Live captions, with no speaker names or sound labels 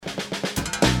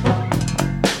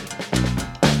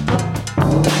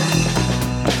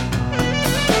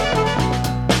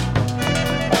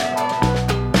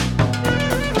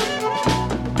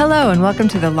Hello and welcome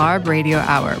to the LARB Radio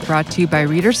Hour, brought to you by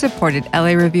reader-supported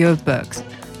LA Review of Books.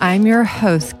 I'm your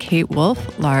host, Kate Wolf,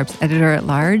 LARB's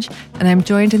editor-at-large, and I'm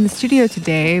joined in the studio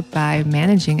today by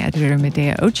managing editor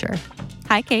Medaya Ocher.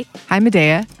 Hi, Kate. Hi,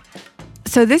 Medaya.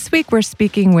 So this week we're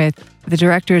speaking with the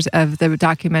directors of the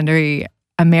documentary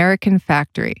American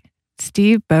Factory,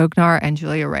 Steve Bognar and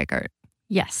Julia Reichert.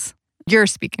 Yes. You're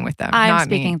speaking with them, I'm not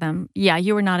speaking me. with them. Yeah,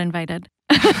 you were not invited.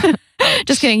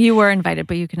 Just kidding. You were invited,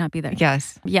 but you could not be there.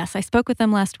 Yes. Yes, I spoke with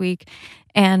them last week.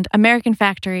 And American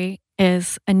Factory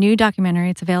is a new documentary.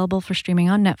 It's available for streaming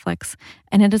on Netflix.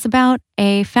 And it is about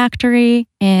a factory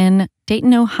in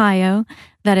Dayton, Ohio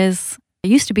that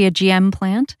used to be a GM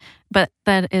plant, but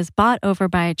that is bought over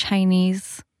by a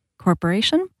Chinese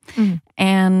corporation.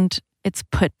 And it's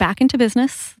put back into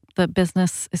business. The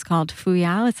business is called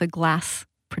Fuyao. It's a glass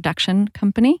production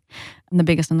company, and the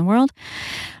biggest in the world.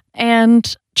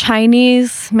 And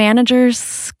Chinese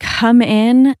managers come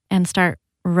in and start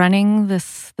running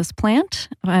this plant,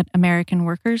 but American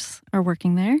workers are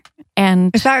working there.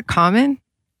 And Is that common?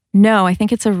 no, I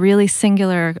think it's a really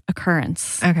singular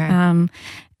occurrence. Okay.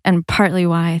 And partly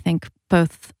why I think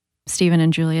both Stephen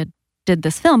and Julia did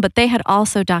this film, but they had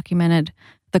also documented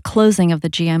the closing of the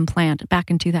GM plant back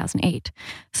in 2008.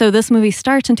 So this movie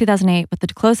starts in 2008 with the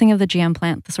closing of the GM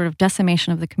plant, the sort of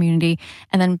decimation of the community,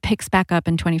 and then picks back up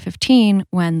in 2015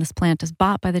 when this plant is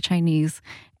bought by the Chinese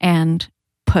and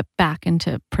put back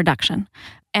into production.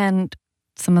 And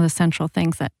some of the central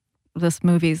things that this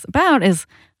movie's about is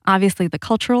obviously the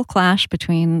cultural clash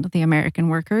between the American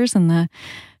workers and the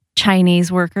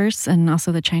Chinese workers, and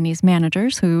also the Chinese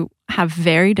managers who have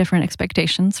very different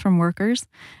expectations from workers.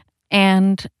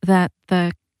 And that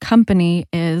the company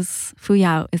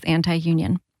Fuyao is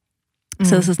anti-union.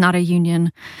 So this is not a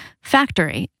union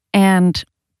factory. And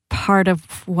part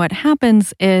of what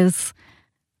happens is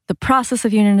the process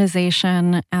of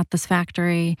unionization at this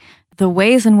factory, the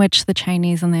ways in which the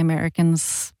Chinese and the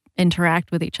Americans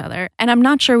interact with each other. And I'm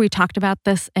not sure we talked about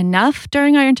this enough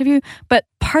during our interview, but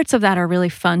parts of that are really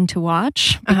fun to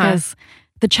watch because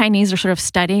the Chinese are sort of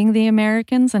studying the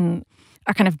Americans and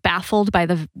are kind of baffled by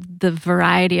the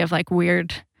variety of like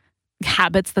weird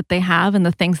habits that they have and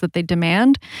the things that they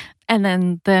demand. And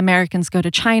then the Americans go to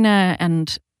China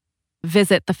and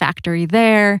visit the factory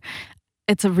there.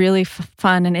 It's a really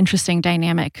fun and interesting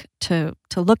dynamic to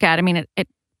look at. I mean, it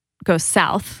goes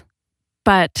south.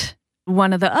 But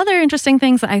one of the other interesting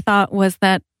things that I thought was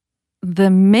that the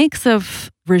mix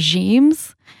of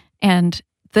regimes, and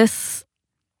this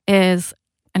is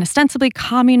an ostensibly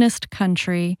communist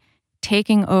country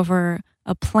taking over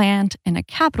a plant in a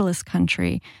capitalist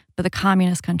country, but the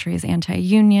communist country is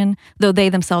anti-union, though they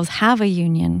themselves have a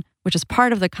union, which is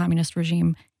part of the communist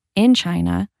regime in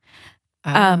China,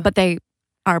 but they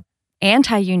are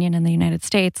anti-union in the United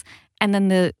States. And then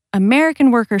the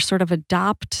American workers sort of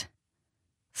adopt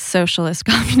socialist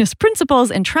communist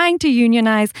principles in trying to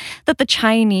unionize that the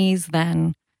Chinese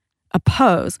then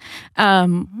oppose.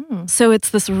 So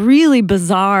it's this really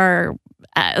bizarre.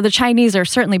 The Chinese are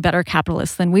certainly better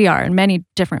capitalists than we are in many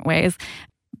different ways,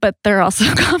 but they're also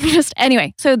communist.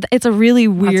 Anyway, so it's a really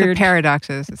weird... Lots of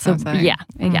paradoxes, it sounds like. Yeah.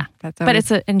 But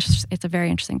it's a very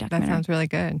interesting That documentary. sounds really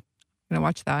good. I'm going to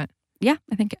watch that. Yeah,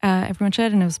 I think everyone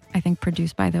should. And it was, I think,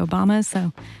 produced by the Obamas.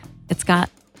 So it's got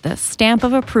the stamp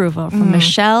of approval from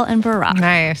Michelle and Barack.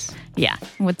 Nice. Yeah,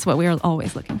 it's what we were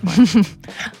always looking for.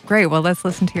 Great. Well, let's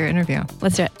listen to your interview.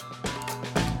 Let's do it.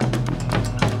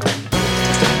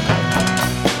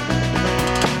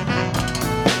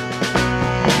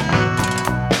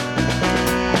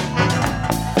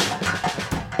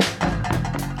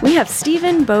 We have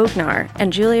Stephen Bognar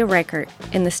and Julia Reichert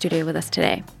in the studio with us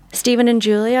today. Stephen and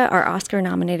Julia are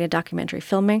Oscar-nominated documentary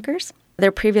filmmakers.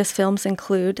 Their previous films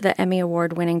include the Emmy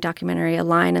Award-winning documentary A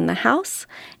Line in the House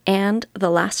and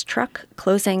The Last Truck,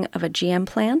 Closing of a GM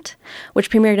Plant, which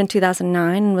premiered in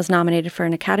 2009 and was nominated for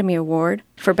an Academy Award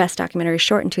for Best Documentary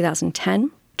Short in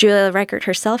 2010. Julia Reichert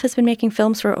herself has been making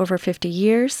films for over 50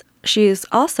 years. She is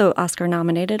also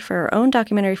Oscar-nominated for her own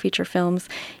documentary feature films,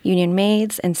 Union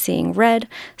Maids and Seeing Red,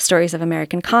 Stories of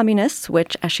American Communists,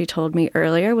 which, as she told me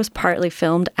earlier, was partly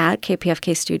filmed at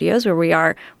KPFK Studios, where we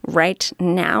are right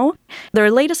now.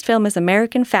 Their latest film is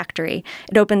American Factory.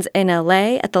 It opens in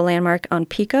LA at the Landmark on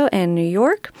Pico and New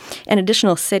York and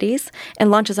additional cities, and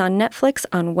launches on Netflix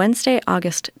on Wednesday,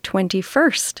 August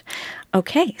 21st.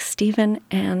 Okay, Stephen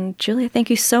and Julia, thank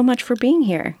you so much for being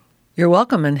here. You're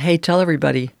welcome. And hey, tell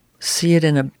everybody, see it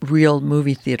in a real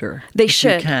movie theater. They if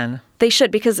should. You can. They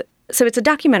should, because so it's a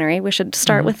documentary. We should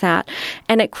start with that.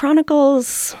 And it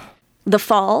chronicles the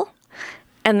fall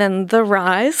and then the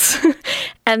rise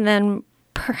and then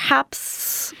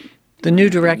perhaps The new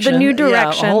direction. The new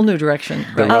direction. Yeah, a whole new direction.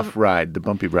 The rough ride, the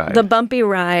bumpy ride. The bumpy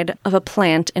ride of a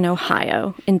plant in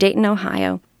Ohio, in Dayton,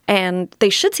 Ohio. And they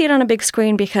should see it on a big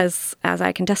screen because, as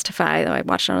I can testify, though I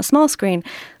watched it on a small screen,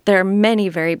 there are many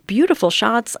very beautiful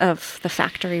shots of the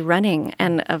factory running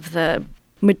and of the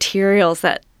materials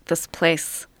that this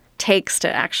place takes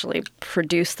to actually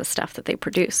produce the stuff that they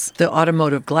produce. The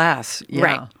automotive glass, yeah.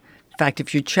 Right. In fact,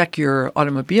 if you check your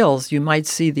automobiles, you might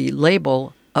see the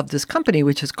label of this company,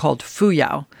 which is called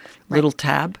Fuyao, little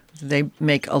tab. They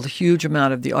make a huge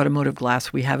amount of the automotive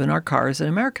glass we have in our cars in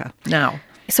America now.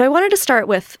 So I wanted to start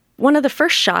with one of the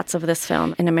first shots of this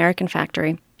film, An American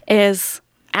Factory, is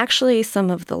actually some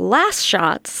of the last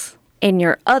shots in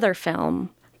your other film,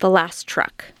 The Last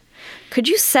Truck. Could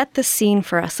you set the scene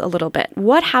for us a little bit?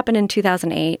 What happened in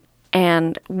 2008,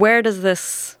 and where does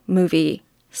this movie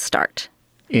start?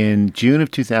 In June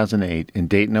of 2008, in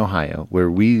Dayton, Ohio,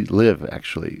 where we live,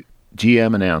 actually,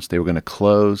 GM announced they were going to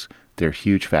close their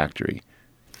huge factory.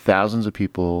 Thousands of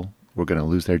people were going to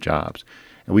lose their jobs.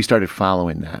 And we started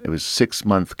following that. It was a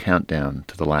 6-month countdown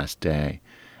to the last day.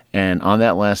 And on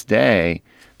that last day,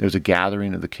 there was a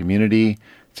gathering of the community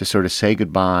to sort of say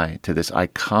goodbye to this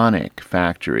iconic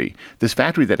factory. This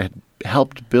factory that had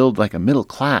helped build like a middle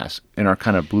class in our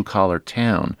kind of blue-collar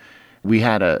town. We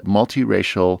had a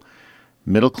multiracial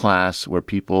middle class where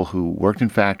people who worked in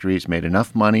factories made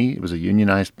enough money, it was a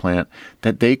unionized plant,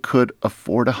 that they could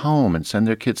afford a home and send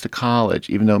their kids to college,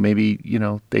 even though maybe,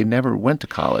 they never went to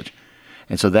college.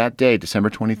 And so that day, December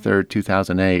 23rd,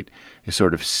 2008, is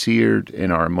sort of seared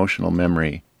in our emotional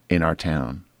memory in our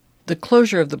town. The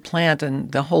closure of the plant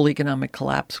and the whole economic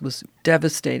collapse was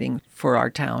devastating for our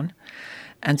town,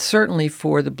 and certainly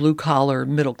for the blue-collar,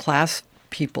 middle-class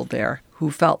people there who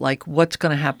felt like, what's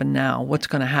going to happen now? What's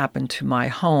going to happen to my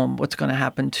home? What's going to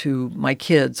happen to my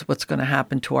kids? What's going to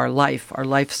happen to our life, our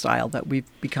lifestyle that we've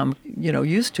become,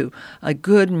 used to, a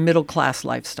good middle-class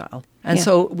lifestyle. And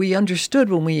so we understood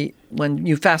when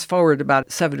you fast forward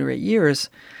about 7 or 8 years,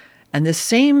 and this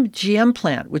same GM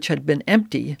plant, which had been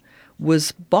empty,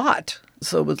 was bought.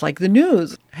 So it was like the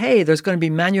news. Hey, there's going to be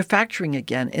manufacturing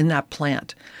again in that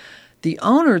plant. The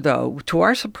owner, though, to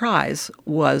our surprise,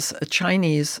 was a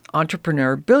Chinese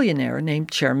entrepreneur, billionaire named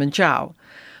Chairman Zhao,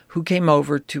 who came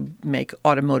over to make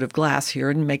automotive glass here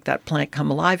and make that plant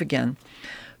come alive again.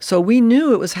 So we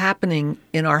knew it was happening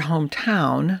in our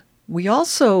hometown. We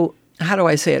also, how do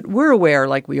I say it? We're aware,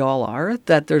 like we all are,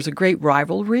 that there's a great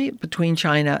rivalry between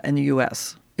China and the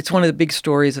U.S. It's one of the big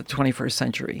stories of the 21st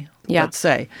century, let's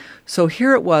say. So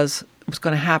here it was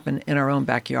going to happen in our own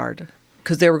backyard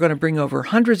because they were going to bring over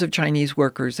hundreds of Chinese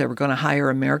workers. They were going to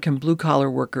hire American blue-collar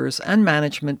workers and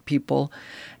management people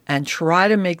and try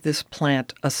to make this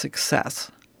plant a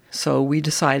success. So we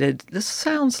decided this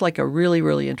sounds like a really,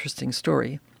 really interesting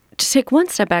story. To take one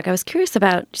step back, I was curious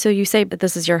about, so you say that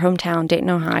this is your hometown,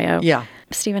 Dayton, Ohio. Yeah.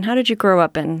 Stephen, how did you grow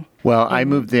up in? Well, I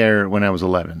moved there when I was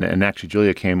 11, and actually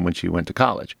Julia came when she went to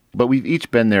college. But we've each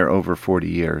been there over 40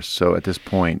 years. So at this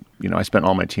point, I spent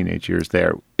all my teenage years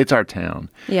there. It's our town.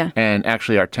 Yeah. And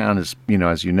actually our town is,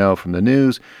 as you know from the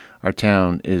news, our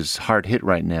town is hard hit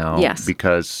right now. Yes.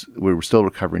 Because we're still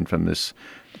recovering from this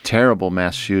terrible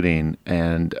mass shooting.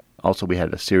 And also we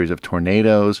had a series of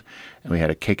tornadoes, and we had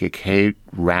a KKK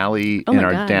rally in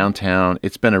our downtown.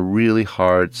 It's been a really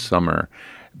hard summer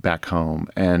back home.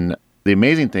 And the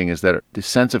amazing thing is that the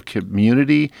sense of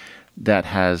community that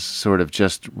has sort of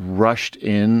just rushed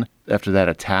in after that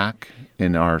attack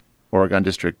in our Oregon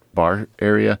District bar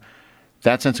area,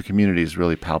 that sense of community is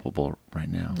really palpable right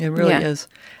now. It really is.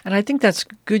 And I think that's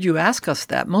good you ask us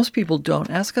that. Most people don't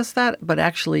ask us that, but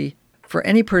actually for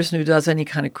any person who does any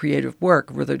kind of creative work,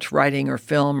 whether it's writing or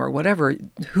film or whatever,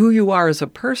 who you are as a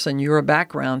person, your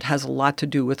background has a lot to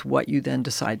do with what you then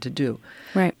decide to do.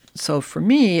 Right. So for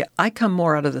me, I come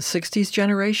more out of the 60s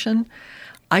generation.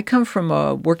 I come from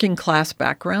a working class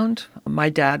background. My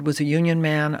dad was a union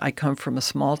man. I come from a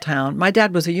small town. My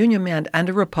dad was a union man and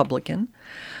a Republican,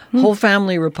 whole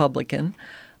family Republican.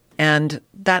 And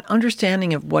that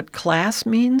understanding of what class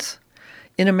means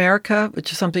in America,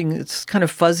 which is something that's kind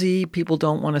of fuzzy, people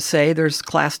don't want to say there's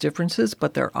class differences,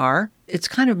 but there are. It's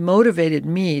kind of motivated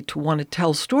me to want to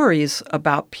tell stories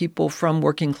about people from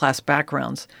working class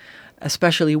backgrounds,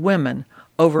 especially women,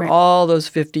 over all those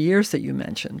 50 years that you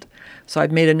mentioned. So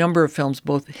I've made a number of films,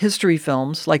 both history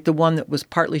films, like the one that was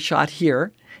partly shot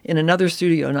here in another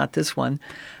studio, not this one,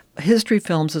 history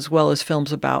films as well as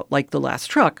films about, like The Last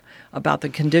Truck, about the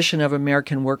condition of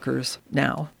American workers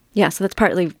now. Yeah, so that's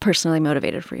partly personally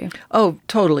motivated for you. Oh,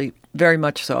 totally. Very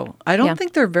much so. I don't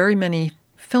think there are very many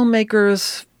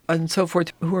filmmakers and so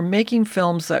forth who are making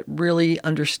films that really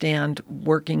understand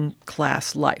working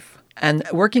class life And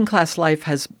working class life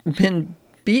has been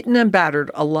beaten and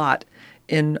battered a lot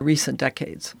in recent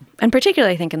decades. And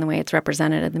particularly, I think, in the way it's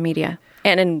represented in the media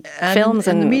and in films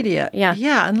and the media. Yeah.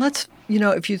 Yeah. And let's,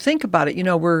 if you think about it,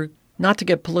 we're not to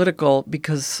get political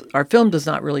because our film does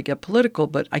not really get political,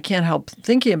 but I can't help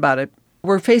thinking about it.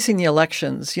 We're facing the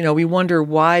elections. We wonder,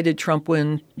 why did Trump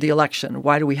win the election?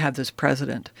 Why do we have this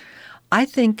president? I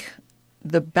think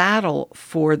the battle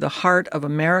for the heart of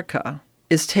America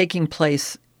is taking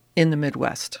place in the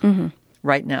Midwest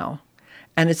right now.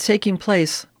 And it's taking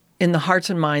place in the hearts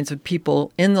and minds of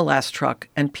people in the last truck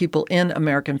and people in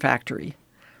American factory.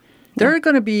 They're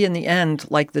going to be, in the end,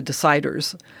 like the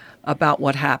deciders about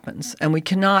what happens. And we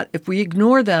cannot, if we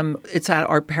ignore them, it's at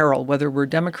our peril, whether we're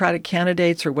Democratic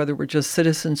candidates or whether we're just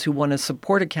citizens who want to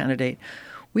support a candidate.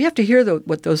 We have to hear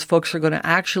what those folks are going to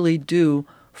actually do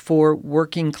for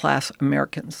working class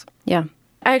Americans. Yeah.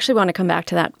 I actually want to come back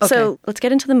to that. Okay. So let's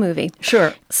get into the movie.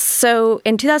 Sure. So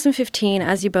in 2015,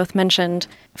 as you both mentioned,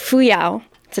 Fuyao,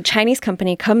 it's a Chinese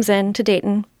company, comes in to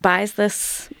Dayton, buys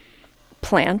this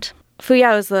plant.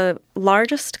 Fuyao is the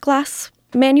largest glass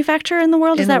manufacturer in the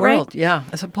world, is that right? In the world, yeah.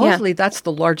 Supposedly that's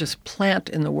the largest plant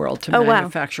in the world to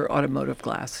manufacture automotive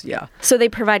glass, yeah. So they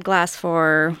provide glass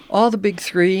for? All the big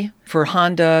three, for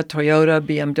Honda, Toyota,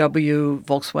 BMW,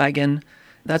 Volkswagen.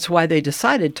 That's why they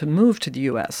decided to move to the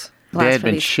U.S. They had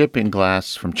been shipping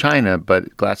glass from China,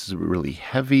 but glass is really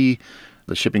heavy.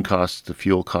 The shipping costs, the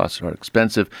fuel costs are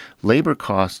expensive. Labor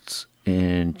costs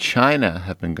in China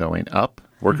have been going up.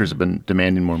 Workers have been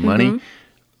demanding more money.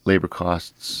 Labor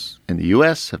costs in the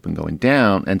U.S. have been going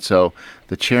down. And so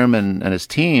the chairman and his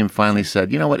team finally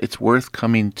said, you know what, it's worth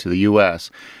coming to the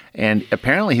U.S. And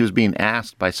apparently he was being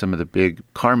asked by some of the big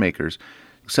car makers,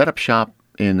 set up shop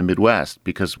in the Midwest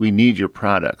because we need your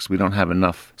products. We don't have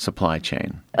enough supply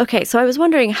chain. Okay, so I was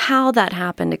wondering how that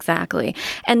happened exactly.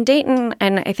 And Dayton,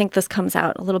 and I think this comes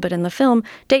out a little bit in the film,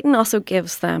 Dayton also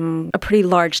gives them a pretty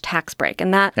large tax break.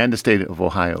 And the state of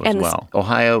Ohio as well.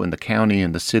 Ohio and the county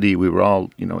and the city, we were all,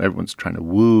 everyone's trying to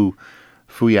woo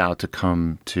Fuyao to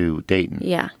come to Dayton.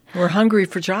 Yeah. We're hungry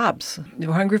for jobs.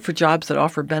 We're hungry for jobs that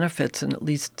offer benefits and at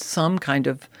least some kind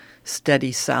of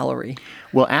steady salary.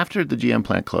 Well, after the GM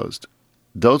plant closed,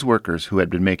 those workers who had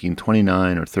been making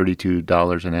 $29 or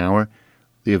 $32 an hour,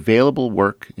 the available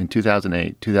work in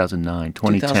 2008, 2009,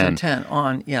 2010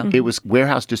 on, yeah. It was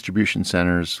warehouse distribution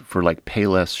centers for like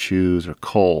Payless shoes or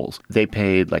Kohl's. They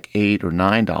paid like $8 or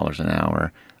 $9 an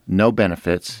hour, no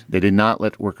benefits. They did not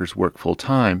let workers work full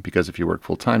time because if you work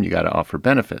full time, you got to offer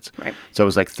benefits. Right. So it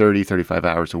was like 30, 35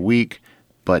 hours a week,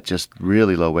 but just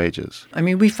really low wages. I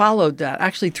mean, we followed that.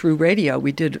 Actually, through radio,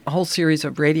 we did a whole series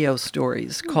of radio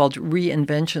stories called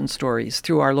Reinvention Stories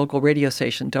through our local radio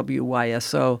station,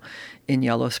 WYSO, in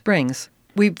Yellow Springs.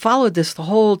 We followed this the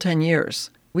whole 10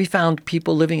 years. We found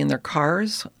people living in their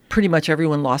cars. Pretty much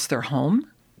everyone lost their home.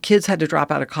 Kids had to drop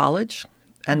out of college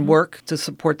and work to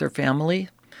support their family.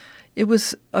 It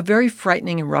was a very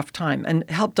frightening and rough time and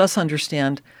helped us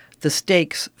understand the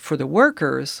stakes for the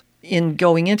workers in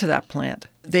going into that plant.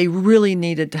 They really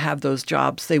needed to have those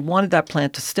jobs. They wanted that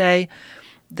plant to stay.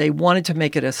 They wanted to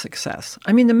make it a success.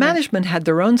 I mean, the management had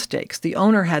their own stakes. The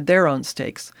owner had their own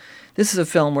stakes. This is a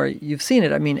film where you've seen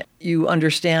it. I mean, you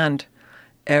understand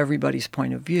everybody's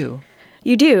point of view.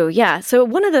 You do, yeah. So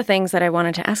one of the things that I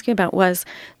wanted to ask you about was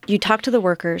you talked to the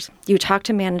workers, you talked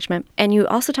to management, and you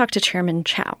also talked to Chairman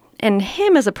Chow. And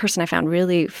him as a person I found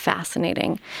really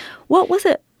fascinating. What was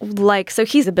it like? So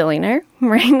he's a billionaire,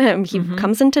 right? He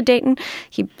comes into Dayton.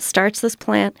 He starts this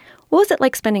plant. What was it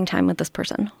like spending time with this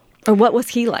person? Or what was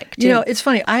he like, too? It's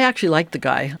funny. I actually liked the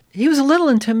guy. He was a little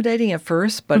intimidating at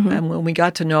first, but when we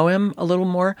got to know him a little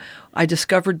more, I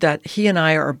discovered that he and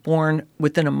I are born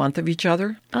within a month of each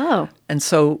other. Oh. And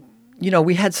so,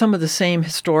 we had some of the same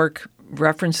historic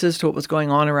references to what was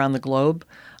going on around the globe.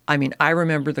 I mean, I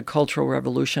remember the Cultural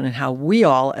Revolution and how we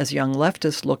all, as young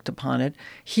leftists, looked upon it.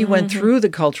 He went through the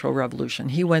Cultural Revolution.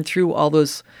 He went through all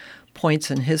those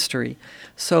points in history.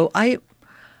 So I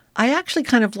actually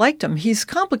kind of liked him. He's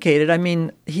complicated. I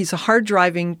mean, he's a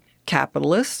hard-driving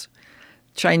capitalist.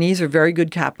 Chinese are very good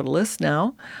capitalists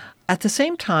now. At the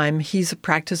same time, he's a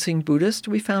practicing Buddhist,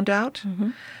 we found out.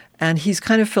 And he's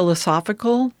kind of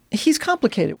philosophical. He's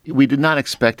complicated. We did not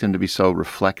expect him to be so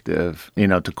reflective,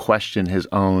 to question his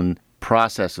own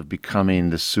process of becoming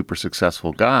this super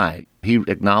successful guy. He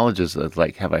acknowledges that,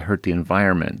 like, have I hurt the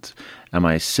environment? Am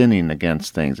I sinning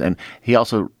against things? And he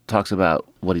also talks about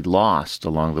what he lost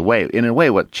along the way. In a way,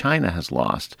 what China has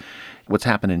lost. What's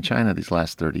happened in China these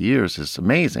last 30 years is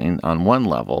amazing on one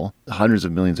level. Hundreds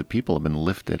of millions of people have been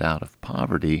lifted out of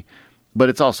poverty. But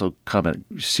it's also come at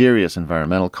serious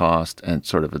environmental cost and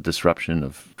sort of a disruption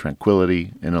of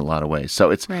tranquility in a lot of ways.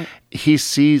 So he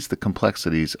sees the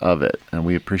complexities of it, and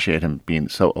we appreciate him being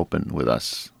so open with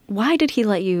us. Why did he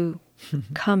let you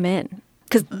come in?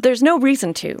 Because there's no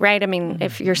reason to, right? I mean,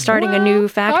 if you're starting a new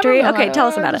factory, okay, tell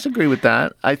us about it. I disagree with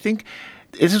that. I think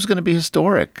this was going to be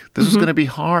historic. This was going to be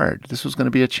hard. This was going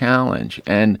to be a challenge.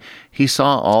 And he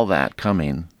saw all that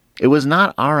coming. It was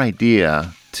not our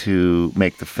idea to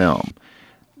make the film.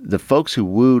 The folks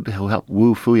who helped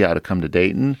woo Fuyao to come to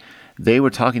Dayton, they were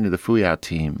talking to the Fuyao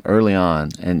team early on,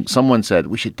 and someone said,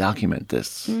 we should document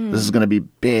this. This is going to be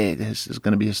big. This is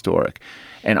going to be historic.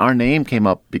 And our name came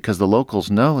up because the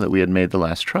locals know that we had made the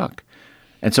last truck.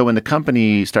 And so when the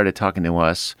company started talking to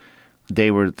us,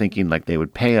 they were thinking like they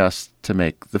would pay us to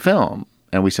make the film.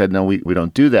 And we said, no, we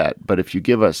don't do that. But if you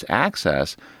give us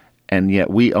access, and yet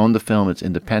we own the film, it's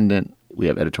independent, we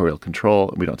have editorial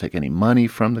control, we don't take any money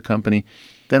from the company,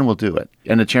 then we'll do it.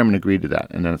 And the chairman agreed to that,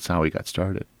 and that's how we got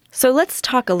started. So let's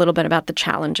talk a little bit about the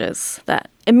challenges that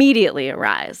immediately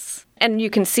arise. And you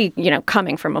can see,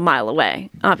 coming from a mile away,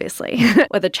 obviously,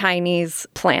 with a Chinese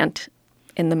plant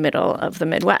in the middle of the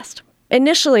Midwest.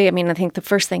 Initially, I think the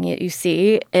first thing you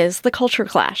see is the culture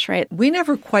clash, right? We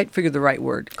never quite figured the right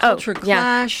word. Culture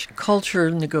clash, culture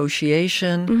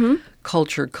negotiation,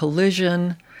 culture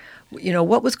collision.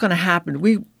 What was going to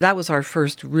happen? That was our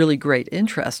first really great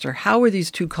interest. Or how were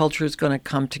these two cultures going to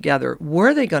come together?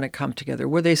 Were they going to come together?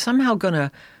 Were they somehow going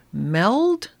to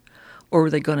meld? Or were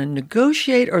they going to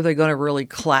negotiate? Or were they going to really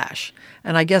clash?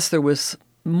 And I guess there was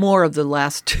more of the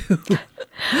last two. Well,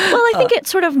 I think it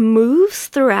sort of moves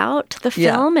throughout the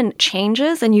film and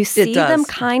changes, and you see them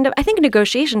kind of, I think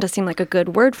negotiation does seem like a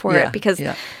good word for it, because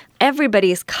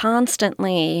everybody's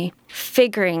constantly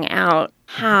figuring out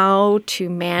how to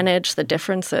manage the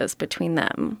differences between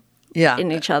them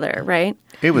in each other, right?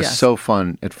 It was so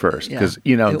fun at first because,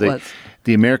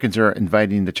 the Americans are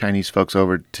inviting the Chinese folks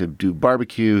over to do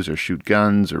barbecues or shoot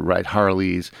guns or ride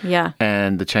Harleys. Yeah.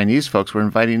 And the Chinese folks were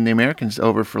inviting the Americans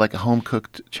over for like a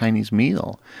home-cooked Chinese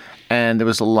meal. And there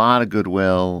was a lot of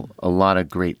goodwill, a lot of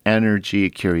great energy,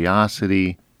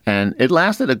 curiosity. And it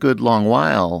lasted a good long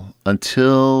while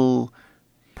until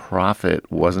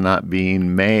profit was not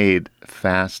being made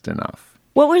fast enough.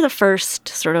 What were the first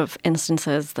sort of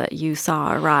instances that you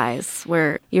saw arise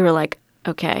where you were like,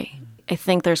 okay, I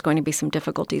think there's going to be some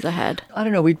difficulties ahead? I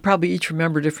don't know. We'd probably each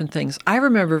remember different things. I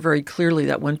remember very clearly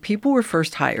that when people were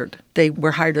first hired, they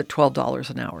were hired at $12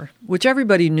 an hour, which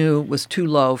everybody knew was too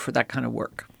low for that kind of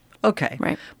work. Okay.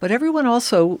 Right. But everyone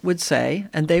also would say,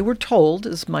 and they were told,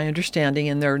 is my understanding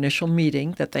in their initial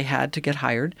meeting that they had to get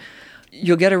hired,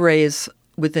 you'll get a raise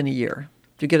within a year.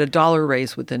 You get $1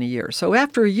 raise within a year. So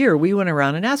after a year, we went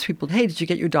around and asked people, hey, did you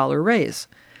get your $1 raise?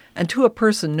 And to a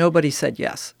person, nobody said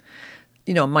yes.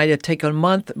 It might have taken a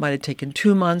month, it might have taken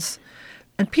 2 months.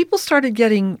 And people started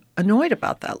getting annoyed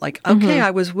about that. Like, okay,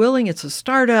 I was willing, it's a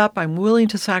startup, I'm willing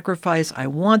to sacrifice, I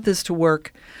want this to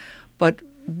work, but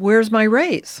where's my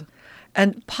raise?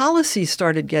 And policy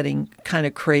started getting kind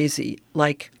of crazy.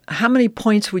 Like, how many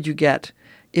points would you get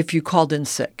if you called in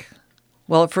sick?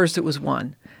 Well, at first it was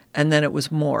 1, and then it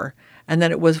was more. And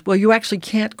then it was, well, you actually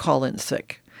can't call in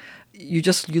sick. You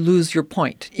lose your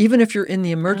point, even if you're in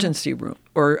the emergency room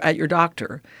or at your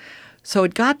doctor. So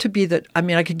it got to be that,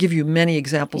 I could give you many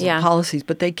examples of policies,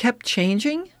 but they kept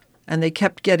changing and they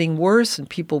kept getting worse and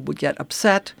people would get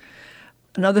upset.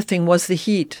 Another thing was the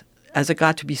heat. As it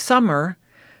got to be summer,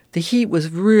 the heat was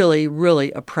really,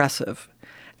 really oppressive.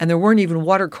 And there weren't even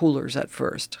water coolers at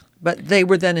first, but they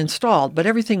were then installed. But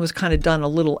everything was kind of done a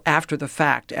little after the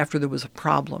fact, after there was a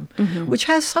problem, which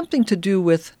has something to do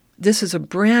with this is a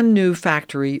brand new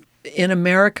factory in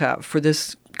America for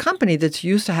this company that's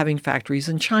used to having factories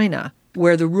in China,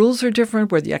 where the rules are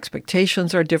different, where the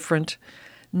expectations are different,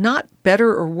 not better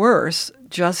or worse,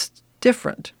 just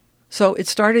different. So it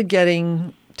started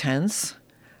getting tense.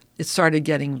 It started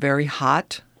getting very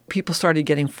hot. People started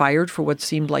getting fired for what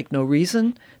seemed like no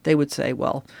reason. They would say,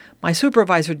 well, my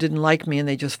supervisor didn't like me and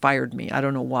they just fired me. I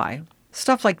don't know why.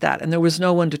 Stuff like that. And there was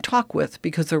no one to talk with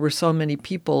because there were so many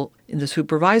people in the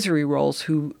supervisory roles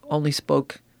who only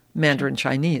spoke Mandarin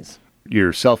Chinese.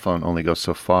 Your cell phone only goes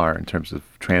so far in terms of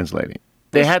translating.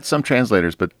 They had some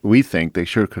translators, but we think they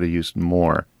sure could have used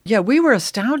more. Yeah, we were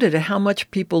astounded at how much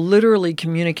people literally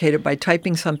communicated by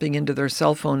typing something into their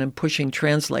cell phone and pushing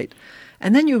translate.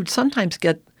 And then you would sometimes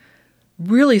get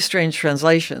really strange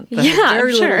translation that had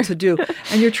very little to do.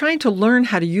 And you're trying to learn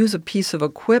how to use a piece of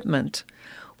equipment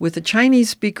with a Chinese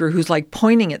speaker who's like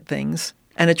pointing at things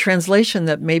and a translation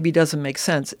that maybe doesn't make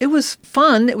sense. It was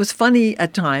fun. It was funny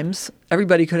at times.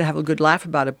 Everybody could have a good laugh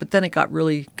about it, but then it got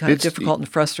really kind of difficult and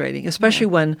frustrating, especially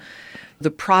when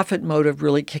the profit motive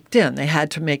really kicked in. They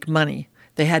had to make money.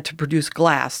 They had to produce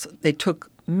glass. They took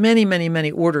many, many,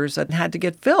 many orders that had to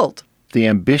get filled. The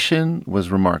ambition was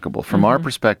remarkable. From our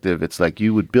perspective, it's like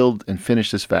you would build and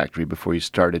finish this factory before you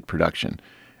started production.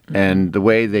 And the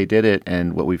way they did it,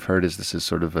 and what we've heard is this is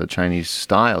sort of a Chinese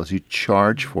style, is you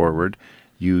charge forward.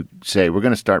 You say, we're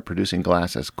going to start producing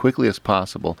glass as quickly as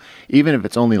possible, even if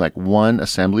it's only like one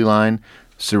assembly line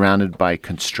surrounded by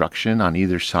construction on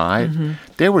either side.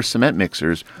 There were cement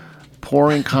mixers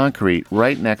pouring concrete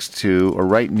right next to or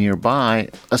right nearby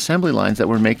assembly lines that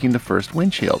were making the first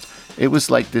windshield. It was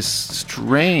like this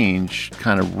strange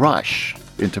kind of rush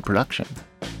into production.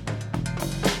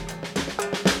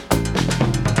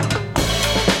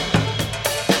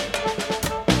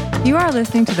 You are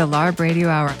listening to the LARB Radio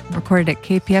Hour, recorded at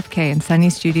KPFK in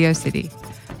sunny Studio City.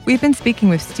 We've been speaking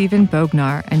with Stephen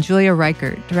Bognar and Julia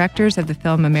Reichert, directors of the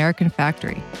film American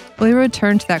Factory. We'll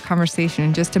return to that conversation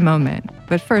in just a moment,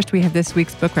 but first we have this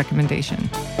week's book recommendation.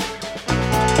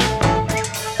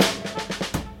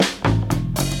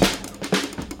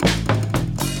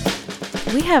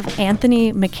 We have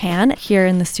Anthony McCann here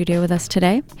in the studio with us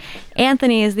today.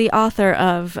 Anthony is the author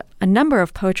of a number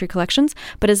of poetry collections,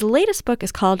 but his latest book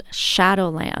is called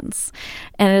Shadowlands,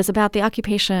 and it is about the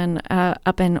occupation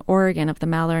up in Oregon of the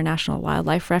Malheur National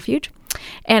Wildlife Refuge.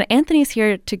 And Anthony's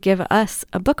here to give us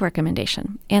a book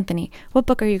recommendation. Anthony, what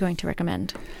book are you going to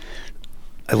recommend?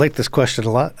 I like this question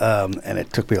a lot, and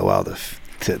it took me a while to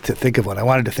think of one. I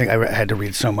wanted to think. I had to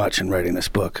read so much in writing this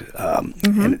book, and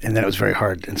then it was very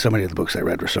hard. And so many of the books I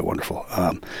read were so wonderful.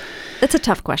 It's a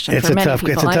tough question for many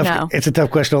people, I know. It's a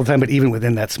tough question all the time, but even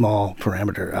within that small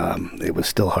parameter, it was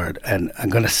still hard. And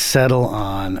I'm going to settle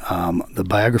on the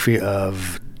biography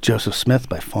of Joseph Smith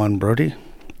by Fawn Brodie,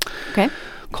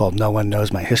 called No One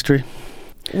Knows My History.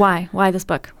 Why? Why this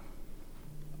book?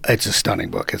 It's a stunning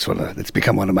book. It's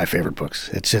become one of my favorite books.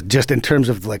 It's just in terms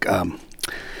of like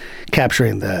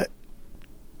capturing the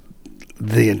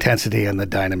intensity and the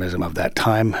dynamism of that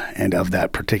time and of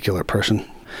that particular person,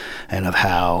 and of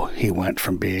how he went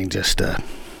from being just a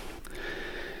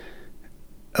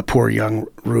poor young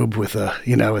rube with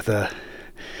a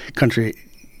country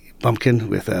bumpkin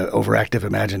with an overactive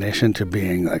imagination to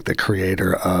being like the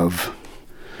creator of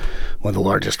one of the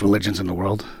largest religions in the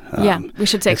world. We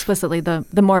should say explicitly the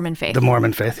Mormon faith. The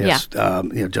Mormon faith, yes.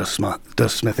 Yeah.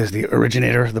 Joseph Smith is the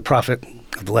originator, the prophet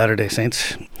of the Latter-day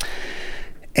Saints.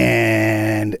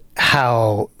 And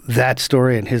how that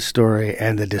story and his story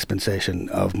and the dispensation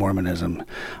of Mormonism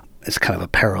is kind of a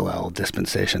parallel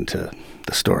dispensation to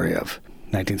the story of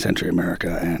 19th century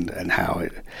America and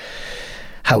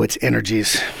how its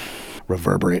energies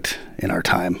reverberate in our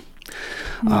time.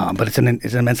 But it's an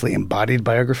immensely embodied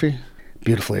biography,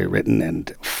 beautifully written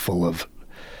and full of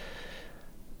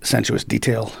sensuous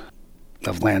detail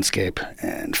of landscape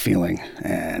and feeling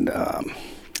and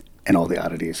all the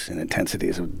oddities and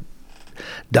intensities of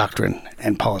doctrine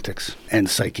and politics and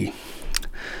psyche.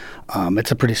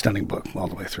 It's a pretty stunning book all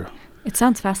the way through. It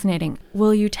sounds fascinating.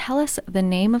 Will you tell us the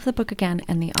name of the book again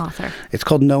and the author? It's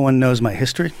called No One Knows My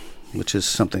History, which is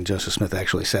something Joseph Smith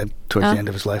actually said towards the end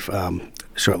of his life,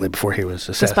 shortly before he was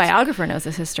assassinated. His biographer knows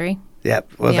his history. Yeah,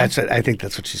 well, that's it. I think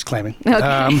that's what she's claiming.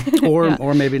 Okay.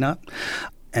 Or maybe not.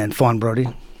 And Fawn Brodie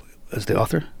is the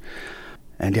author.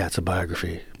 And it's a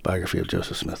biography of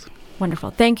Joseph Smith.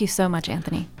 Wonderful. Thank you so much,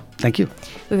 Anthony. Thank you.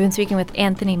 We've been speaking with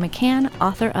Anthony McCann,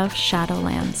 author of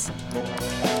Shadowlands.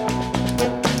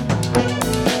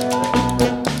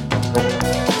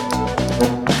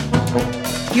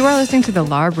 You are listening to the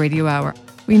LARB Radio Hour.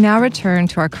 We now return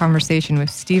to our conversation with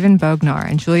Stephen Bognar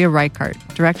and Julia Reichert,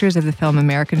 directors of the film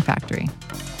American Factory.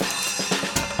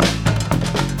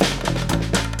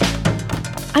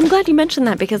 I'm glad you mentioned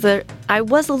that because I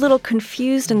was a little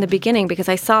confused in the beginning because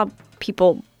I saw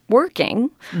people working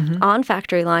on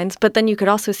factory lines, but then you could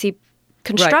also see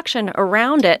construction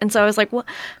around it. And so I was like, what's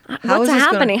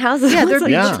happening? How's this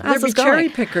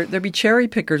going? There'd be cherry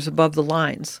pickers above the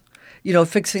lines,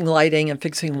 fixing lighting and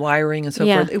fixing wiring and so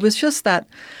forth. It was just that,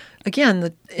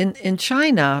 again, in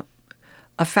China,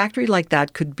 a factory like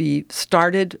that could be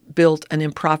started, built, and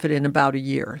in profit in about a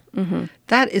year.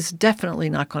 That is definitely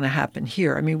not going to happen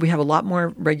here. I mean, we have a lot more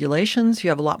regulations. You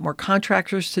have a lot more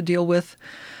contractors to deal with.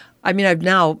 I mean, I've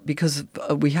now, because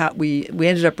we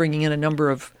ended up bringing in a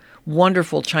number of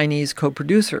wonderful Chinese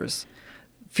co-producers,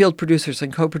 field producers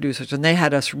and co-producers, and they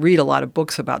had us read a lot of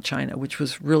books about China, which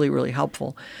was really, really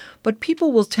helpful. But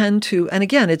people will tend to, and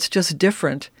again, it's just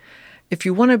different. if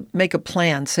you want to make a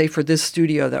plan, say for this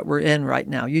studio that we're in right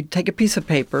now, you take a piece of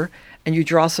paper and you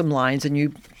draw some lines and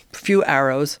you few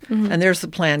arrows, and there's the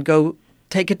plan. Go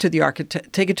take it to the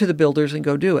architect, take it to the builders, and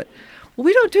go do it. Well,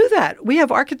 we don't do that. We have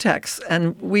architects,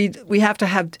 and we have to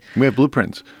have. We have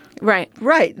blueprints. Right.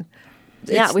 Right.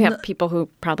 Yeah, we have people who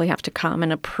probably have to come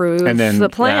and approve And then- the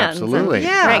plans. absolutely.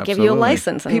 Yeah. Right, give you a Absolutely.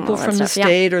 license. And People all that from the stuff.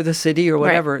 state or the city or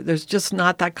whatever. There's just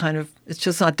not that kind of. It's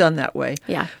just not done that way.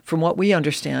 Yeah. From what we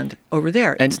understand over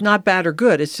there, And- it's not bad or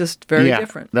good. It's just very yeah,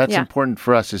 different. That's Yeah. important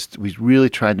for us. Is we really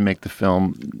tried to make the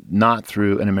film not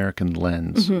through an American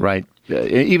lens, right?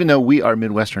 Even though we are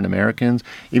Midwestern Americans,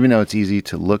 even though it's easy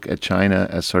to look at China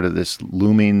as sort of this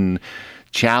looming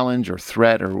challenge or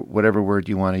threat or whatever word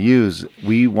you want to use,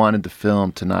 we wanted the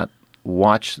film to not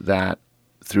watch that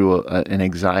through an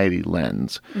anxiety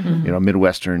lens,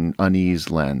 Midwestern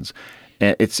unease lens.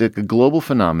 And it's a global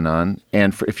phenomenon.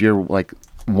 And if you're like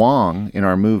Wong in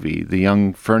our movie, the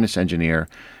young furnace engineer,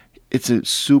 it's a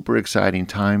super exciting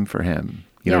time for him.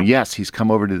 Yes, he's come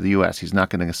over to the U.S. He's not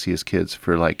going to see his kids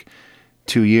for like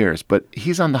 2 years, but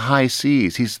he's on the high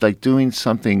seas. He's like doing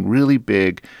something really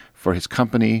big for his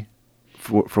company,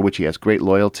 for which he has great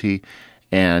loyalty.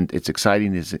 And it's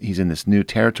exciting. He's in this new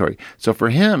territory. So for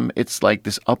him, it's like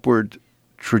this upward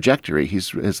trajectory.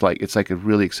 It's like a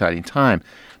really exciting time.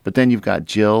 But then you've got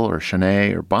Jill or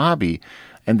Shanae or Bobby,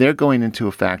 and they're going into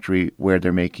a factory where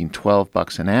they're making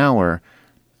 $12 an hour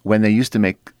when they used to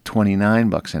make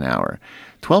 $29 an hour.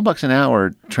 $12 an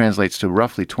hour translates to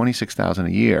roughly $26,000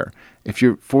 a year. If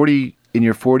you're in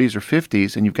your 40s or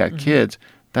 50s and you've got kids,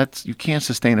 you can't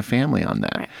sustain a family on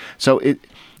that. Right. So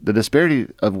the disparity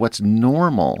of what's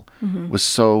normal was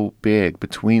so big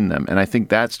between them. And I think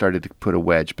that started to put a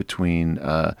wedge between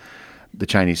the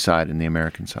Chinese side and the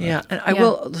American side. Yeah, and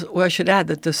I should add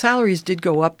that the salaries did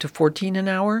go up to $14 an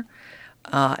hour,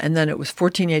 and then it was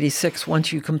 $14.86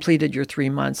 once you completed your 3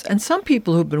 months. And some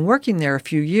people who've been working there a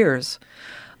few years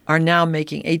are now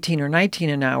making $18 or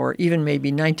 $19 an hour, even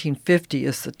maybe $19.50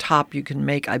 is the top you can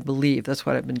make, I believe. That's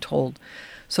what I've been told.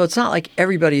 So it's not like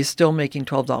everybody is still making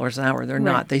 $12 an hour. They're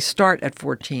not. They start at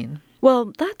 $14.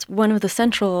 Well, that's one of the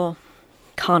central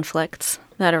conflicts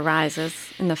that arises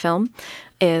in the film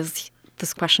is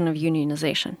this question of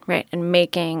unionization, right? And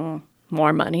making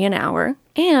more money an hour.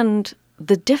 And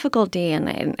the difficulty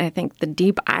and I think the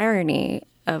deep irony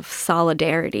of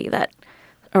solidarity that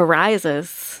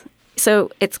arises.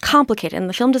 So it's complicated. And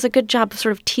the film does a good job of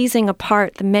sort of teasing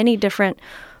apart the many different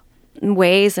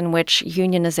ways in which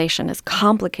unionization is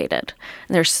complicated.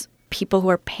 And there's people who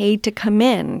are paid to come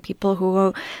in, people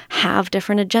who have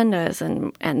different agendas,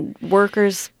 and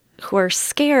workers who are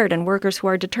scared and workers who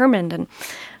are determined. And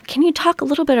can you talk a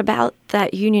little bit about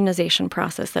that unionization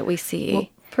process that we see? Well,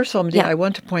 first of all, Medaya, I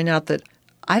want to point out that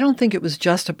I don't think it was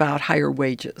just about higher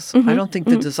wages. I don't think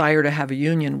the desire to have a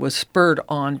union was spurred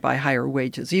on by higher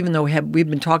wages, even though we've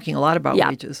been talking a lot about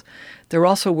wages. There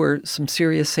also were some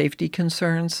serious safety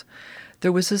concerns.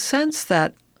 There was a sense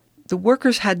that the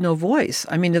workers had no voice.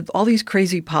 I mean, all these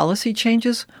crazy policy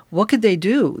changes, what could they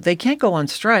do? They can't go on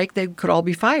strike. They could all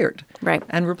be fired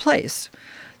and replaced.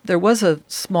 There was a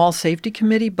small safety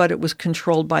committee, but it was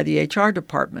controlled by the HR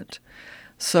department.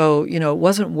 So, it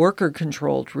wasn't worker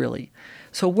controlled really.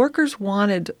 So workers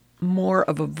wanted more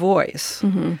of a voice,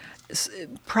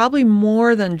 probably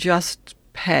more than just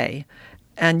pay.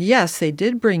 And yes, they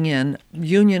did bring in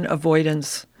union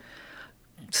avoidance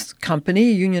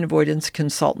company, union avoidance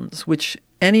consultants, which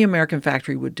any American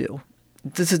factory would do.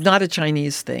 This is not a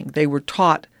Chinese thing. They were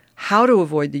taught how to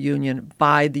avoid the union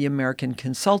by the American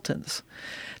consultants.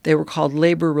 They were called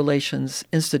Labor Relations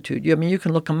Institute. You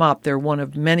can look them up. They're one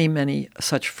of many, many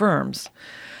such firms.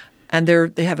 And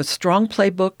they have a strong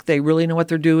playbook. They really know what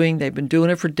they're doing. They've been doing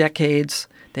it for decades.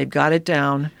 They've got it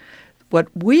down. And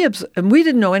we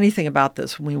didn't know anything about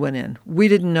this when we went in. We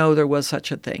didn't know there was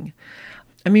such a thing.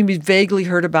 We vaguely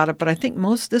heard about it, but I think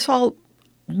most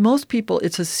people,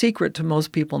 it's a secret to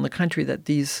most people in the country that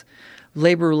these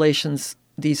labor relations,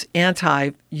 these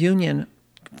anti-union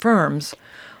firms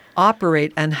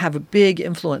operate and have a big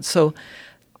influence. So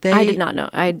I did not know.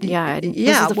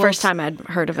 This is the first time I'd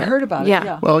heard of it. I heard about it,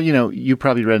 yeah. Well, you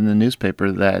probably read in the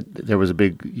newspaper that there was a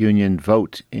big union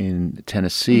vote in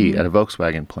Tennessee at a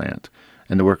Volkswagen plant,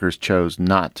 and the workers chose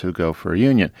not to go for a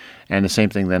union. And the same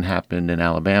thing then happened in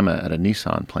Alabama at a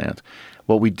Nissan plant.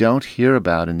 What we don't hear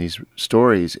about in these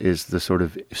stories is the sort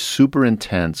of super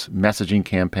intense messaging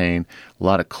campaign, a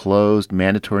lot of closed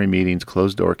mandatory meetings,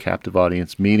 closed-door captive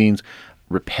audience meetings,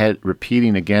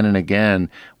 repeating again and again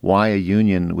why a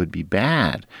union would be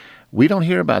bad. We don't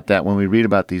hear about that when we read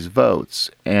about these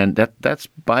votes, and that's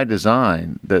by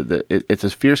design. It's a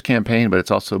fierce campaign, but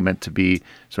it's also meant to be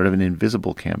sort of an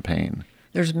invisible campaign.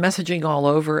 There's messaging all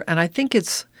over, and I think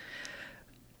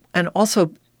and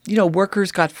also,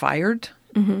 workers got fired.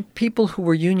 Mm-hmm. People who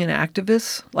were union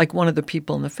activists, like one of the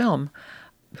people in the film,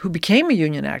 who became a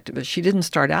union activist, she didn't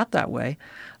start out that way,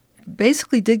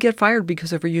 basically did get fired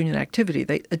because of her union activity.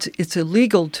 It's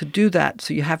illegal to do that,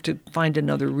 so you have to find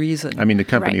another reason. I mean, the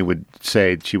company would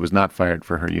say she was not fired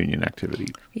for her union activity.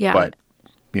 Yeah. But,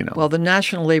 Well, the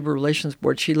National Labor Relations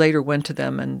Board, she later went to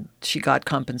them and she got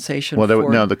compensation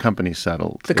the company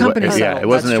settled. The company settled. Yeah, it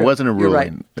wasn't a ruling. You're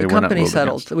right. They the were not company ruled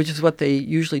settled, against. which is what they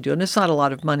usually do. And it's not a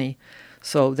lot of money,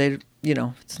 so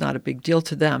it's not a big deal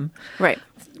to them. Right.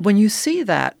 When you see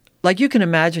that, like you can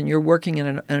imagine you're working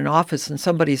in an office and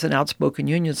somebody's an outspoken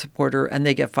union supporter and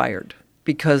they get fired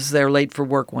because they're late for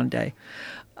work one day.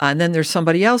 And then there's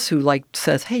somebody else who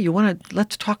says, hey,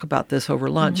 let's talk about this over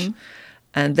lunch. Mm-hmm.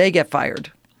 And they get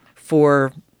fired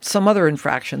for some other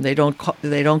infraction. They don't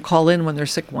call in when they're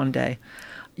sick one day.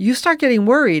 You start getting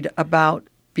worried about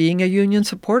being a union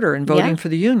supporter and voting for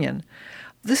the union.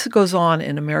 This goes on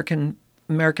in American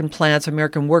plants,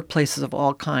 American workplaces of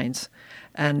all kinds.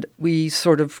 And we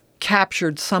sort of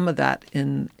captured some of that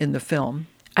in the film.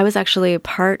 I was actually a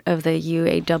part of the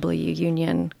UAW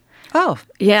union. Oh.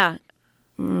 Yeah.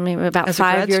 Maybe about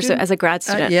 5 years ago as a grad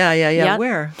student. Yeah. Yep.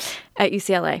 Where? At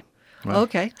UCLA. Wow.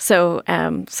 Okay. So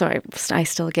I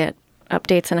still get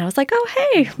updates, and I was like, oh,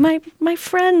 hey, my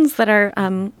friends that are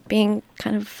being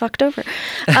kind of fucked over.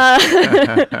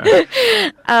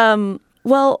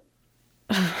 Well,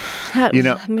 I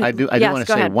do want to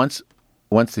say ahead.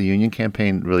 Once the union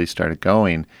campaign really started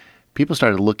going, people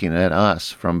started looking at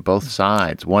us from both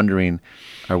sides, wondering,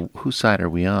 whose side are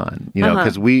we on?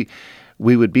 Because we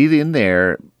would be in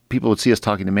there. People would see us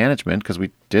talking to management because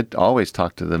we did always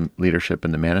talk to the leadership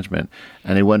and the management,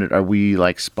 and they wondered, are we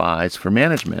like spies for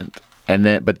management?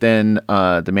 But then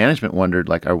the management wondered,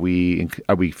 like, are we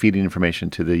feeding information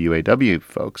to the UAW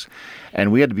folks?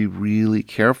 And we had to be really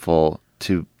careful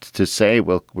to say,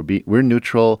 well, we're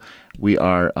neutral. We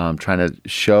are trying to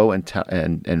show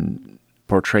and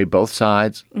portray both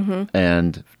sides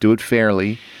and do it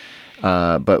fairly.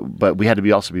 But we had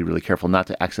to also be really careful not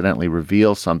to accidentally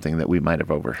reveal something that we might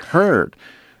have overheard,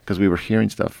 because we were hearing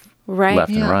stuff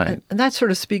left and right. And that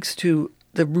sort of speaks to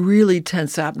the really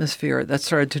tense atmosphere that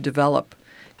started to develop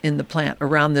in the plant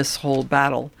around this whole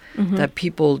battle, that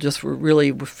people just were really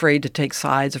afraid to take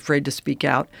sides, afraid to speak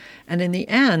out. And in the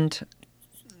end,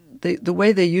 the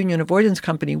way the union avoidance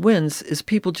company wins is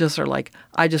people just are like,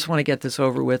 I just want to get this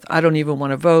over with. I don't even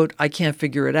want to vote. I can't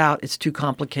figure it out. It's too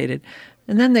complicated.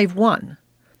 And then they've won.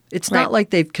 It's not like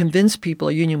they've convinced people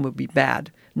a union would be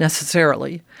bad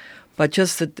necessarily, but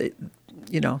just that,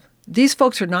 these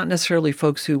folks are not necessarily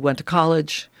folks who went to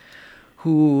college,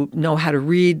 who know how to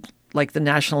read, like the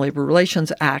National Labor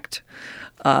Relations Act,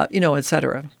 et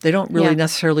cetera. They don't really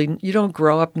necessarily, you don't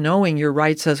grow up knowing your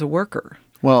rights as a worker.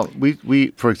 Well,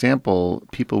 we for example,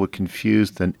 people would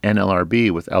confuse the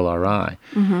NLRB with LRI.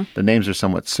 Mm-hmm. The names are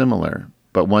somewhat similar,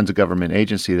 but one's a government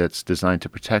agency that's designed to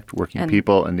protect working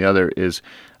people, and the other is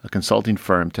a consulting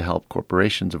firm to help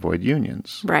corporations avoid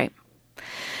unions. Right.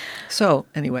 So,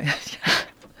 anyway.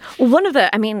 One of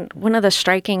the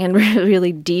striking and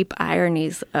really deep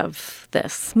ironies of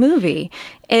this movie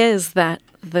is that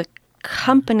the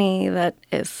company that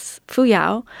is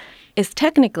Fuyao is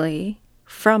technically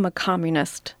from a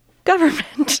communist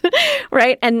government,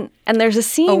 right? And there's a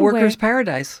scene a worker's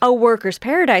paradise. A worker's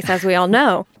paradise, as we all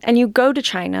know. And you go to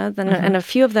China, then and a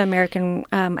few of the American,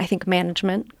 I think,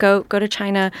 management go to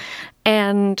China,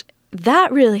 and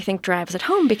that really, I think, drives it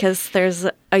home, because there's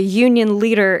a union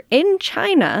leader in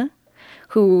China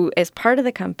who is part of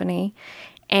the company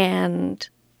and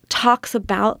talks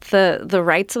about the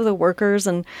rights of the workers.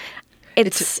 And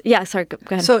sorry, go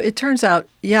ahead. So it turns out,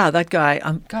 that guy,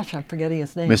 I'm forgetting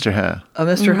his name. Mr. He.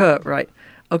 Mr. He, right.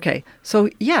 Okay. So,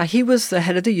 he was the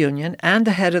head of the union and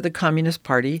the head of the Communist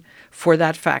Party for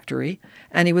that factory,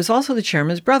 and he was also the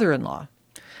chairman's brother-in-law.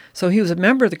 So he was a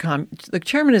member of the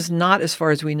chairman is not, as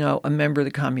far as we know, a member of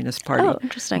the Communist Party. Oh,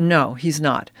 interesting. No, he's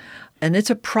not. And it's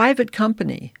a private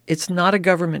company. It's not a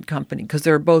government company, because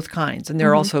there are both kinds, and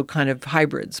they're also kind of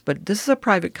hybrids. But this is a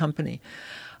private company.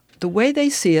 The way they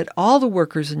see it, all the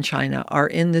workers in China are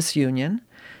in this union.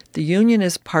 The union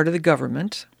is part of the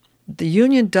government. The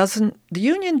union does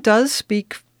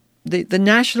speak, the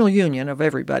national union of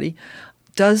everybody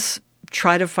does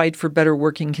try to fight for better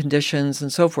working conditions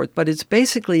and so forth, but it's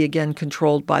basically, again,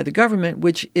 controlled by the government,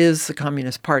 which is the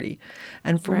Communist Party.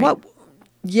 And for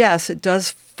yes, it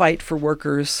does fight for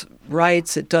workers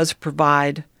rights. It does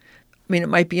provide, I mean, it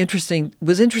might be interesting, it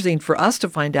was interesting for us to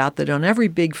find out that on every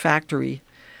big factory,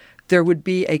 there would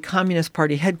be a Communist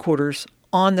Party headquarters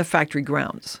on the factory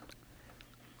grounds.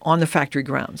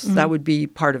 That would be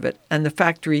part of it. And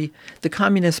the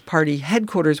Communist Party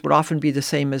headquarters would often be the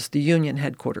same as the union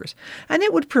headquarters. And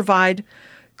it would provide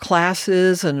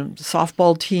classes and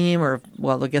softball team, or,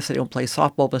 well, I guess they don't play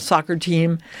softball, but soccer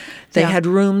team. They had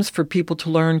rooms for people to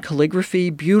learn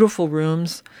calligraphy, beautiful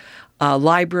rooms,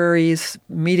 libraries,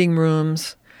 meeting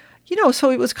rooms.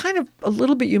 So it was kind of a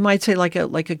little bit, you might say, like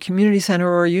a community center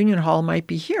or a union hall might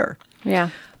be here. Yeah.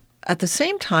 At the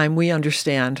same time, we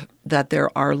understand that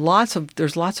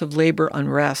there's lots of labor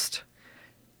unrest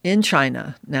in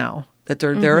China now. That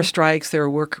there are strikes, there are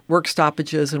work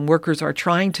stoppages, and workers are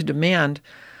trying to demand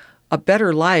a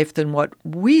better life than what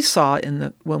we saw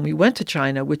when we went to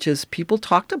China, which is people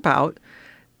talked about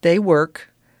they work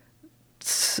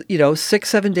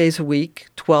 6-7 days a week,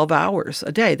 12 hours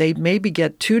a day. They maybe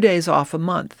get 2 days off a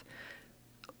month.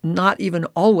 Not even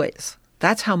always.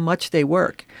 That's how much they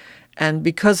work. And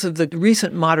because of the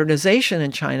recent modernization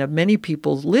in China, many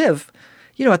people live,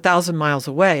 1,000 miles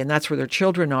away, and that's where their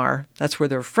children are. That's where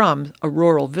they're from, a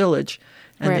rural village.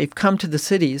 And they've come to the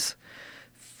cities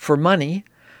for money,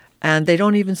 and they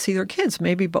don't even see their kids,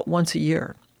 maybe but once a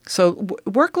year. So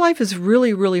work life is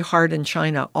really, really hard in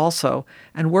China also,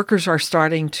 and workers are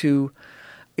starting to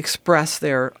express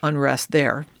their unrest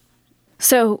there.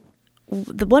 So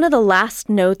one of the last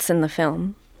notes in the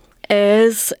film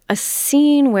is a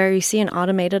scene where you see an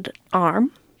automated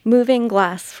arm moving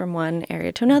glass from one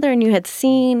area to another, and you had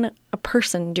seen a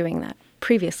person doing that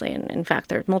previously. And in fact,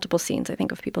 there are multiple scenes, I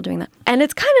think, of people doing that. And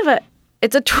it's kind of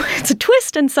it's a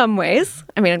twist in some ways.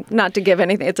 I mean, not to give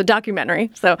anything. It's a documentary,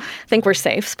 so I think we're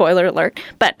safe. Spoiler alert.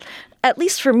 But at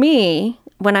least for me,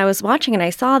 when I was watching and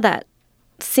I saw that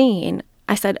scene,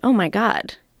 I said, oh my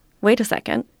God, wait a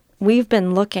second. We've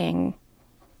been looking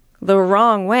the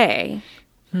wrong way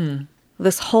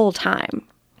this whole time.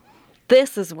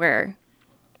 This is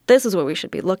what we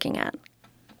should be looking at.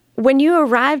 When you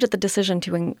arrived at the decision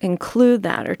to include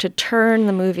that, or to turn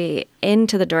the movie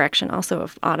into the direction also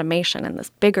of automation and this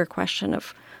bigger question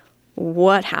of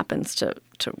what happens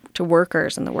to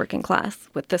workers and the working class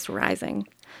with this rising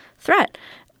threat,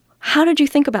 how did you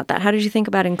think about that? How did you think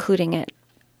about including it?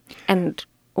 And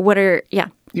what are,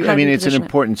 I mean, it's an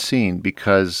important scene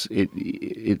because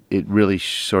it really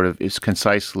sort of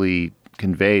concisely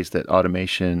conveys that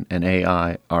automation and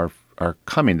AI are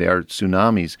coming. They are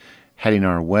tsunamis heading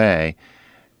our way.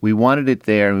 We wanted it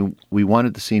there, and we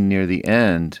wanted the scene near the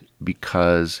end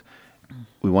because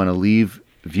we want to leave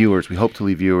viewers, we hope to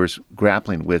leave viewers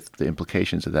grappling with the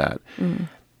implications of that.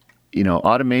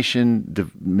 Automation, the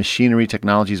machinery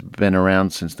technology has been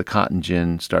around since the cotton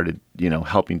gin started,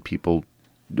 helping people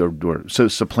or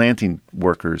supplanting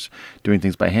workers doing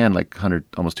things by hand like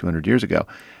almost 200 years ago.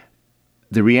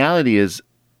 The reality is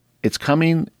it's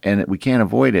coming and we can't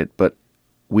avoid it, but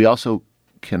we also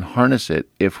can harness it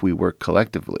if we work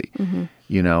collectively.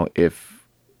 If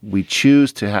we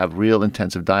choose to have real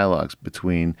intensive dialogues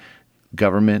between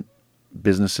government,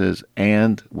 businesses,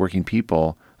 and working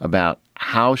people about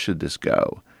how should this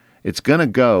go, it's going to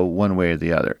go one way or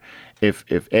the other. If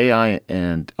AI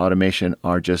and automation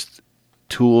are just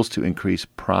tools to increase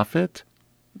profit,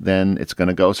 then it's going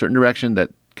to go a certain direction that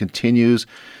continues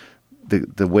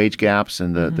the wage gaps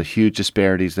and the huge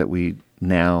disparities that we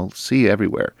now see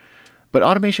everywhere. But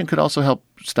automation could also help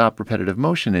stop repetitive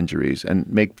motion injuries and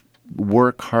make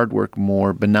hard work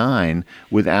more benign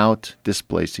without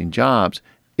displacing jobs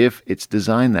if it's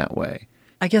designed that way.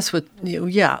 I guess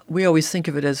we always think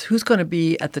of it as who's going to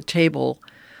be at the table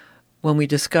when we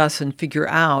discuss and figure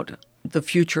out the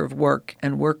future of work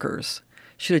and workers.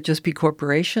 Should it just be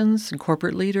corporations and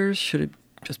corporate leaders? Should it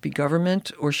just be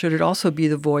government? Or should it also be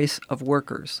the voice of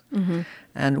workers?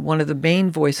 And one of the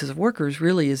main voices of workers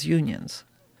really is unions.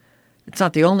 It's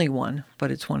not the only one, but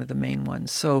it's one of the main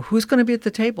ones. So who's going to be at the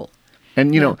table?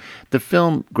 And, the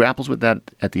film grapples with that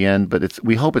at the end, but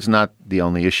we hope it's not the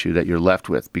only issue that you're left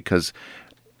with, because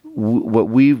what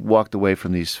we've walked away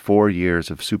from these 4 years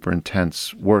of super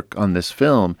intense work on this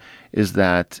film is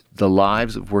that the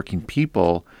lives of working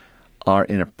people are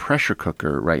in a pressure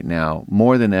cooker right now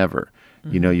more than ever.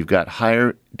 You've got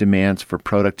higher demands for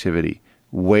productivity.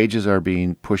 Wages are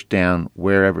being pushed down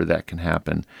wherever that can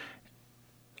happen.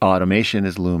 Automation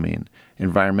is looming,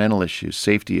 environmental issues,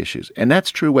 safety issues. And that's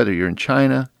true whether you're in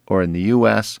China or in the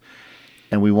U.S.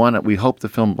 And we hope the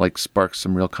film sparks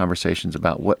some real conversations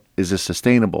about what is this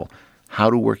sustainable? How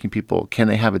do working people, can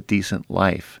they have a decent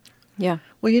life? Yeah.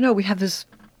 Well, we have this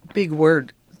big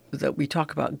word that we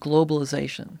talk about,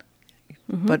 globalization.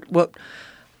 But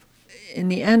in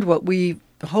the end, what we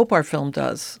hope our film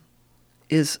does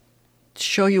is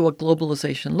show you what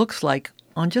globalization looks like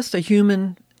on just a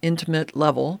human, intimate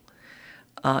level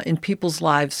in people's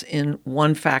lives in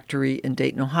one factory in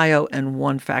Dayton, Ohio, and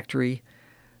one factory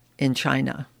in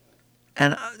China.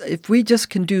 And if we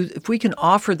can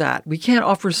offer that, we can't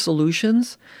offer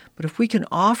solutions, but if we can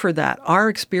offer that, our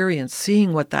experience,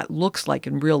 seeing what that looks like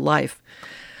in real life,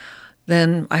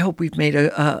 then I hope we've made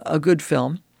a good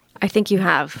film. I think you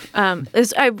have.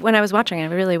 When I was watching it,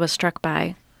 I really was struck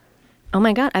by, oh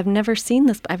my God, I've never seen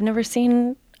this. I've never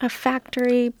seen a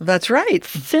factory That's right.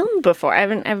 film before.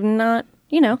 I've not,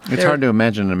 It's hard to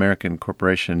imagine an American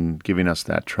corporation giving us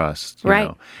that trust. You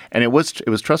know? And it was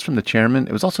trust from the chairman.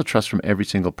 It was also trust from every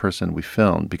single person we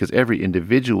filmed, because every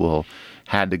individual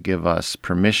had to give us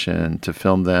permission to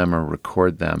film them or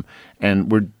record them.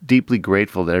 And we're deeply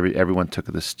grateful that everyone took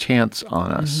this chance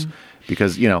on us,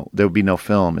 because, there would be no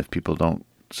film if people don't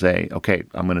say, okay,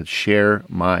 I'm going to share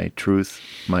my truth,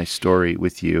 my story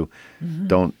with you.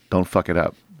 Don't fuck it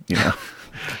up,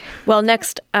 Well,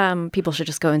 next, people should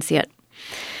just go and see it.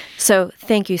 So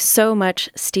thank you so much,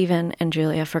 Stephen and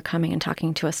Julia, for coming and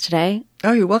talking to us today.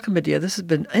 Oh, you're welcome, Medaya. This has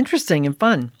been interesting and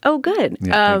fun. Oh, good.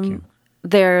 Yeah, thank you.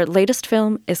 Their latest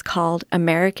film is called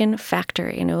American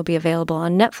Factory, and it will be available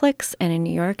on Netflix and in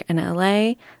New York and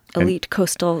LA, elite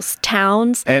coastal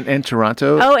towns. And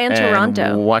Toronto. Oh, and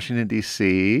Toronto. Washington,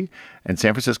 D.C., and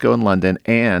San Francisco and London,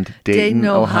 and Dayton,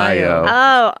 Ohio.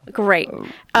 Oh, great.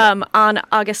 On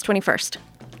August 21st.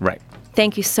 Right.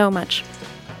 Thank you so much.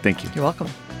 Thank you. You're welcome.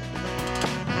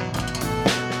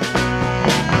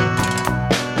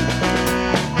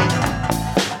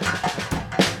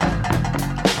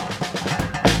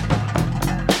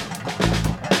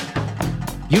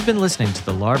 You've been listening to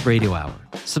the LARB Radio Hour.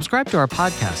 Subscribe to our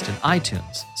podcast in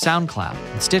iTunes, SoundCloud,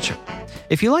 and Stitcher.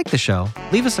 If you like the show,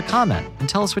 leave us a comment and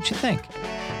tell us what you think.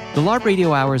 The LARB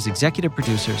Radio Hour's executive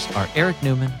producers are Eric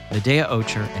Newman, Medaya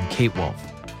Ocher, and Kate Wolf.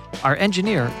 Our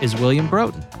engineer is William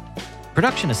Broughton.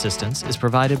 Production assistance is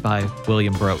provided by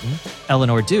William Broughton,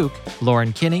 Eleanor Duke,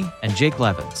 Lauren Kinney, and Jake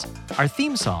Levins. Our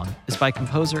theme song is by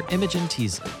composer Imogen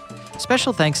Teasley.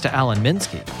 Special thanks to Alan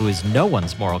Minsky, who is no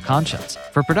one's moral conscience,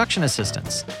 for production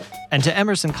assistance, and to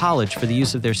Emerson College for the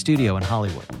use of their studio in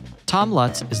Hollywood. Tom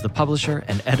Lutz is the publisher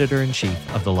and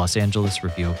editor-in-chief of the Los Angeles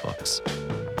Review of Books.